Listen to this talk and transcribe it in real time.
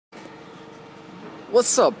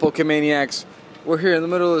What's up, PokeManiacs? We're here in the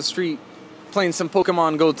middle of the street playing some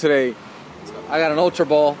Pokemon Go today. I got an Ultra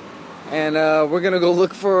Ball, and we're gonna go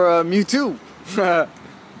look for Mewtwo. I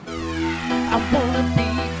wanna be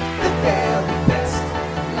the very best,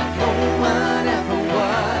 like no one ever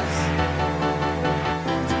was.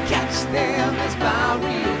 To catch them is my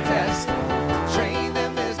real test, to train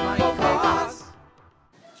them is my cause.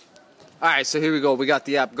 Alright, so here we go. We got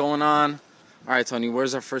the app going on. Alright, Tony,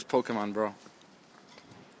 where's our first Pokemon, bro?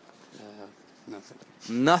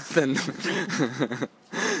 Nothing. Nothing.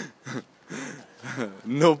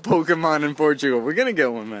 No Pokemon in Portugal. We're gonna get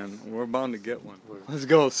one, man. We're bound to get one. Let's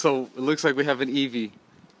go. So it looks like we have an Eevee.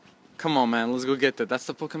 Come on, man. Let's go get that. That's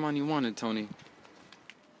the Pokemon you wanted, Tony.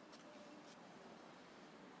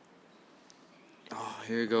 Oh,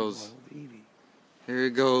 here it goes. Here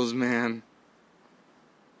it goes, man.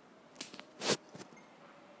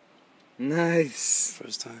 Nice.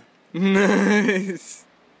 First time. Nice.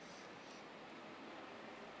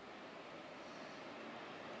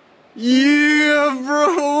 Yeah,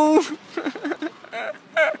 bro.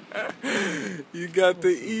 You got the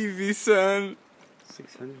Eevee, son.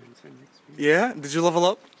 610 XP. Yeah? Did you level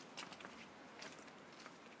up?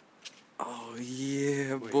 Oh,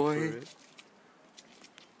 yeah, Wait boy. for it.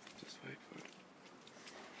 Just wait for it.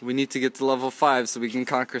 We need to get to level 5 so we can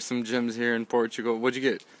conquer some gyms here in Portugal. What'd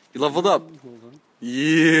you get? You leveled up? Hold on.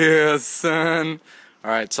 Yeah, son.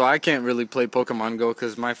 Alright, so I can't really play Pokemon Go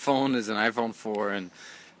because my phone is an iPhone 4 and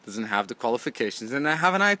doesn't have the qualifications, and I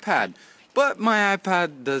have an iPad, but my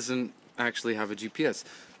iPad doesn't actually have a GPS,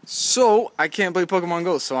 so I can't play Pokemon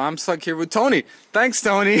Go, so I'm stuck here with Tony. Thanks,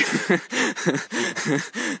 Tony.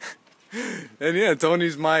 And yeah,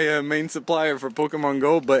 Tony's my main supplier for Pokemon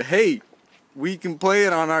Go, but hey, we can play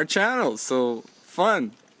it on our channel, so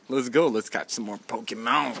fun. Let's go, let's catch some more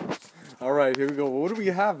Pokemon. Alright, here we go. What do we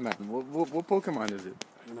have, man? What Pokemon is it?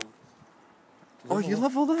 I don't know. Oh, you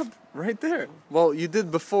leveled up right there. Well, you did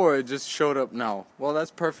before, it just showed up now. Well, that's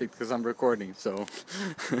perfect because I'm recording, so. I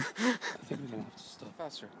think we're gonna have to stop.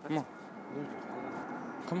 Faster. Come on.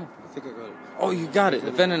 Come on. I think I got it. Oh, you got it. The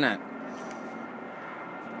Venonat.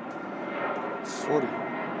 40.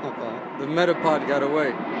 Not bad. The Metapod got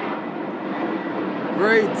away.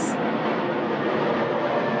 Great.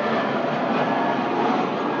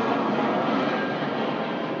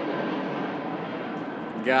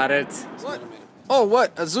 Got it. What? Oh,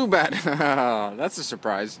 what? A Zubat. That's a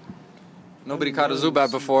surprise. Nobody caught a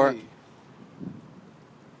Zubat before.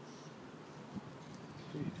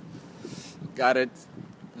 Got it.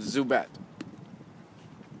 Zubat.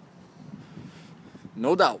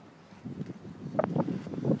 No doubt.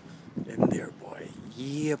 In there, boy.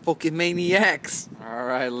 Yeah, PokeManiacs.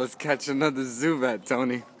 Alright, let's catch another Zubat,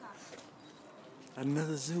 Tony.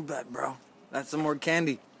 Another Zubat, bro. That's some more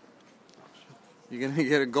candy. You're gonna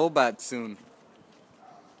get a Golbat soon.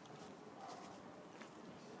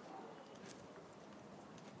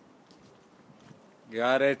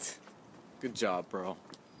 Got it. Good job, bro.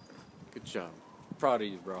 Good job. Proud of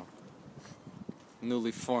you, bro.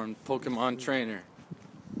 Newly formed Pokemon trainer.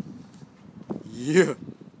 Yeah.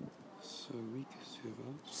 So weak as you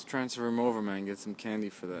are. Just transfer him over, man. Get some candy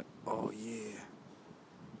for that. Oh, yeah.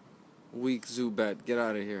 Weak Zubat. Get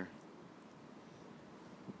out of here.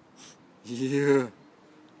 Yeah.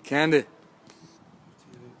 Candy.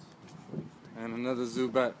 And another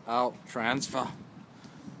Zubat out. Transfer.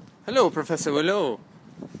 Hello, Professor Willow.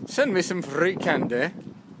 Send me some free candy.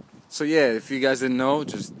 So yeah, if you guys didn't know,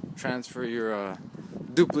 just transfer your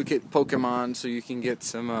duplicate Pokemon so you can get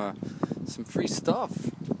some free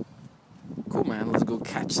stuff. Cool, man. Let's go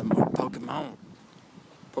catch some more Pokemon.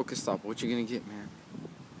 Pokestop. What you gonna get, man?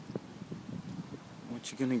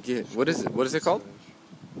 What you gonna get? What is it? What is it called?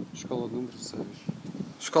 Escola número 6.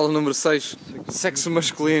 Escola número 6. Sexo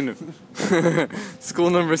masculino. School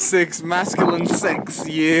number 6. Masculine sex.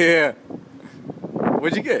 Yeah.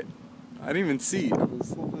 What'd you get? I didn't even see. 4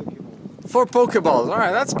 Pokeballs. 4 Pokeballs.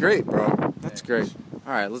 Alright, that's great, bro. That's great.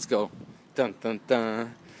 Alright, let's go. Dun dun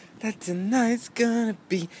dun. That tonight's gonna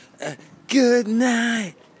be a good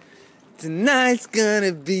night. Tonight's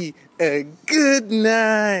gonna be a good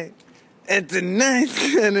night. And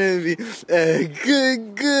tonight's gonna be a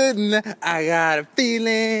good night. I got a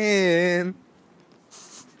feeling.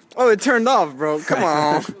 Oh, it turned off, bro. Come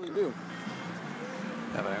on. Yeah,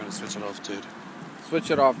 but I'm gonna switch it off, dude. Switch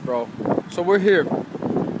it off, bro. So we're here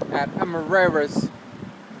at Amareras.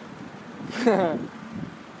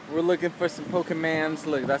 We're looking for some Pokemans.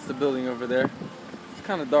 Look, that's the building over there. It's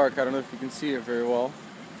kind of dark. I don't know if you can see it very well.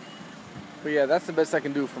 But yeah, that's the best I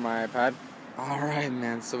can do for my iPad. Alright,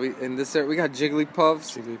 man. So we in this area we got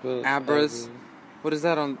Jigglypuffs, Abras. What is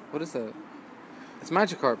that on? What is that? It's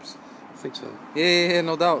Magikarps. I think so. Yeah,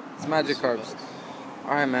 no doubt. It's Magikarps.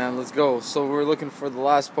 Alright, man, let's go. So we're looking for the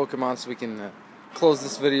last Pokemon so we can close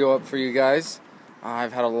this video up for you guys.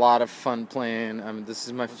 I've had a lot of fun playing. I mean, this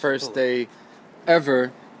is my first day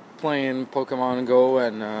ever playing Pokemon Go,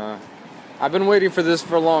 and I've been waiting for this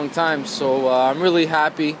for a long time, so I'm really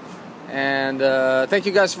happy. And thank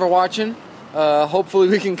you guys for watching. Hopefully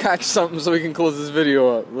we can catch something so we can close this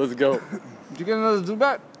video up. Let's go. Did you get another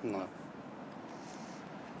Zubat? No.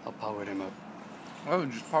 I'll power him up. Oh,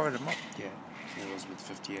 just powered him up. Yeah. It was with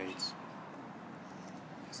 58s.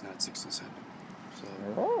 It's not 67. So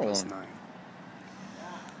plus 9.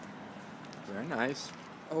 Very nice.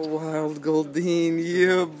 Oh, Wild Goldeen.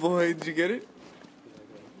 Yeah, boy. Did you get it?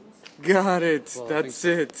 Got it. Well, That's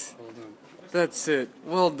it. Well done. That's it.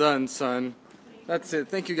 Well done, son. That's it.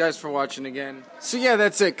 Thank you guys for watching again. So yeah,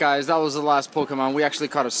 that's it, guys. That was the last Pokemon. We actually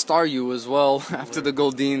caught a Staryu as well after the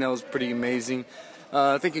Goldeen. That was pretty amazing.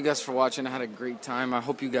 Thank you guys for watching. I had a great time. I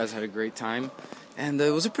hope you guys had a great time. And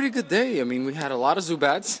it was a pretty good day. I mean, we had a lot of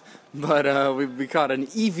Zubats, but we caught an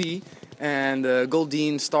Eevee and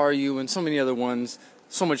Goldeen, Staryu, and so many other ones.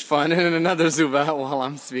 So much fun, and another Zubat while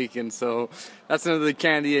I'm speaking. So that's another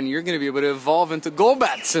candy, and you're going to be able to evolve into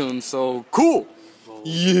Golbat soon. So cool.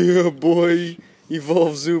 Yeah, boy.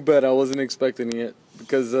 Evolve Zubat. I wasn't expecting it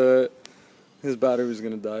because his battery was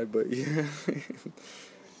going to die, but yeah.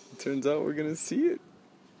 Turns out we're going to see it.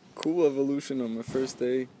 Cool evolution on my first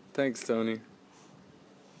day. Thanks, Tony.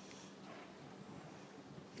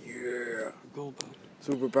 Yeah. Golbat.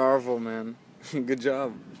 Super powerful, man. Good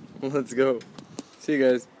job. Let's go. See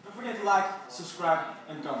you guys. Don't forget to like, subscribe,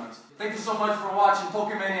 and comment. Thank you so much for watching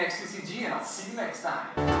PokeManiacs TCG, and I'll see you next time.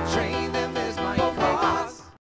 Train